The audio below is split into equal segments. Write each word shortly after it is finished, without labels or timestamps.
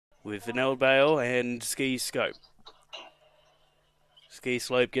with Vanilla Bale and Ski Scope. Ski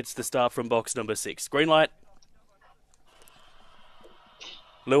Slope gets the start from box number 6. Green light.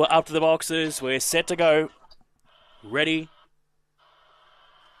 Lure up to the boxes. We're set to go. Ready.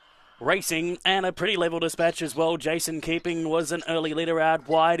 Racing, and a pretty level dispatch as well. Jason Keeping was an early leader out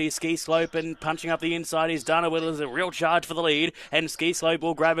wide. Is Ski Slope, and punching up the inside is Dana Willow. Is a real charge for the lead, and Ski Slope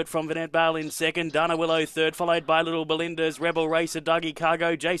will grab it from Vanette Bale in second. Dana Willow third, followed by Little Belinda's Rebel Racer, Dougie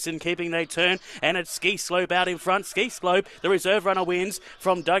Cargo. Jason Keeping, they turn, and it's Ski Slope out in front. Ski Slope, the reserve runner, wins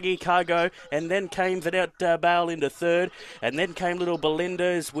from Dougie Cargo, and then came Vanette Bale into third, and then came Little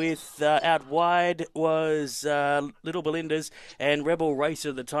Belinda's with out wide was Little Belinda's, and Rebel Racer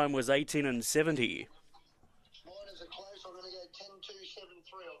at the time was 18 and 70.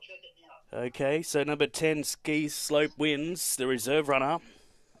 Okay, so number 10, Ski Slope, wins the reserve runner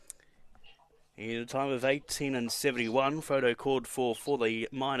in a time of 18 and 71. Photo called for the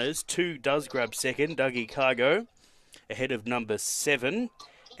minors. 2 does grab second, Dougie Cargo, ahead of number 7,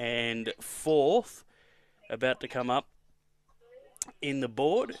 and 4th about to come up in the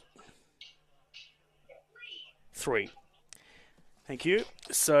board. 3. Thank you.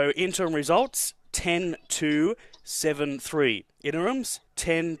 So interim results, 10-2-7-3. Interims,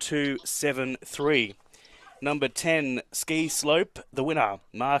 10-2-7-3. Number 10, Ski Slope, the winner.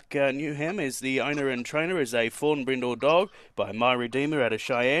 Mark Newham is the owner and trainer, is a fawn brindle dog by My Redeemer out of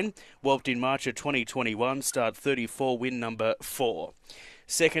Cheyenne. Whelped in March of 2021, start 34, win number 4.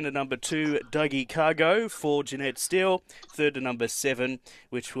 Second to number 2, Dougie Cargo for Jeanette Steele. Third to number 7,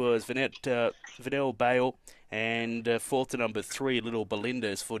 which was Vanille Bale. And fourth to number 3, Little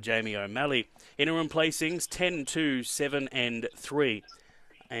Belinda's for Jamie O'Malley. Interim placings, 10, 2, 7 and 3.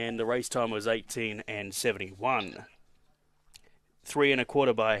 And the race time was 18 and 71. 3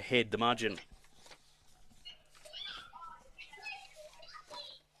 1/4 by head, the margin.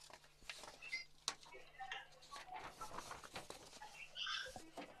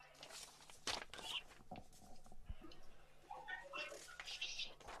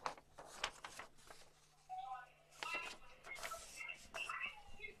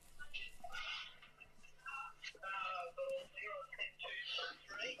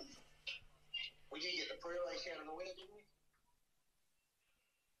 We did get the pre-race out of the winner, didn't we?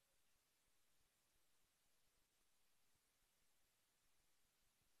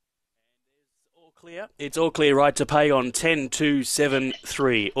 All clear. It's all clear, right to pay on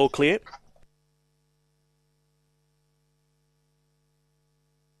 10-2-7-3. All clear.